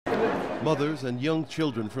Mothers and young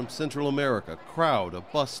children from Central America crowd a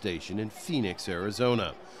bus station in Phoenix,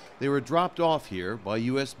 Arizona. They were dropped off here by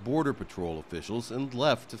U.S. Border Patrol officials and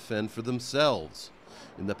left to fend for themselves.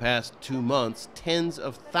 In the past 2 months, tens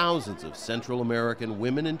of thousands of Central American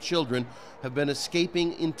women and children have been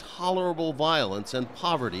escaping intolerable violence and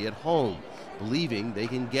poverty at home, believing they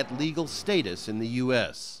can get legal status in the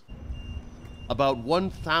U.S. About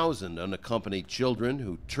 1,000 unaccompanied children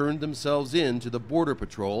who turned themselves in to the Border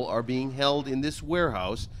Patrol are being held in this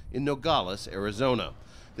warehouse in Nogales, Arizona.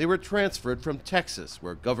 They were transferred from Texas,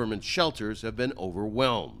 where government shelters have been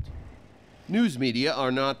overwhelmed. News media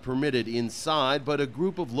are not permitted inside, but a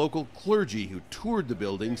group of local clergy who toured the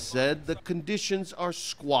building said the conditions are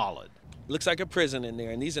squalid. Looks like a prison in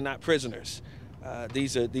there, and these are not prisoners.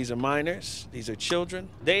 These are minors, these are children.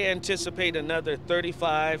 They anticipate another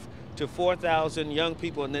 35 to 4,000 young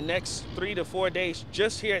people in the next 3 to 4 days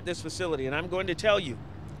just here at this facility. And I'm going to tell you,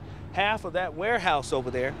 half of that warehouse over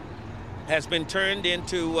there has been turned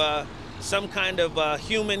into some kind of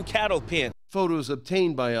human cattle pen. Photos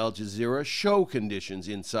obtained by Al Jazeera show conditions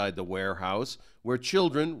inside the warehouse, where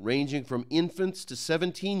children ranging from infants to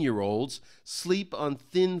 17-year-olds sleep on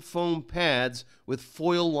thin foam pads with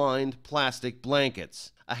foil-lined plastic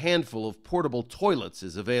blankets. A handful of portable toilets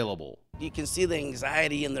is available. You can see the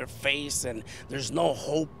anxiety in their face, and there's no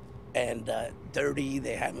hope, and dirty.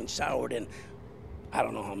 They haven't showered in I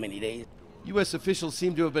don't know how many days. U.S. officials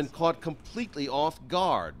seem to have been caught completely off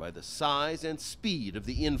guard by the size and speed of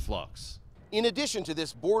the influx. In addition to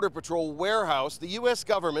this Border Patrol warehouse, the U.S.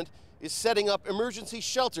 government is setting up emergency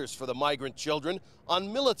shelters for the migrant children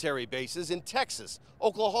on military bases in Texas,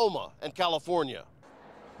 Oklahoma, and California.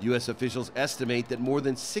 U.S. officials estimate that more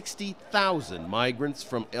than 60,000 migrants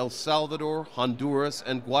from El Salvador, Honduras,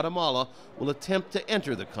 and Guatemala will attempt to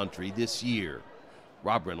enter the country this year.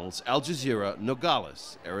 Rob Reynolds, Al Jazeera,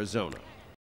 Nogales, Arizona.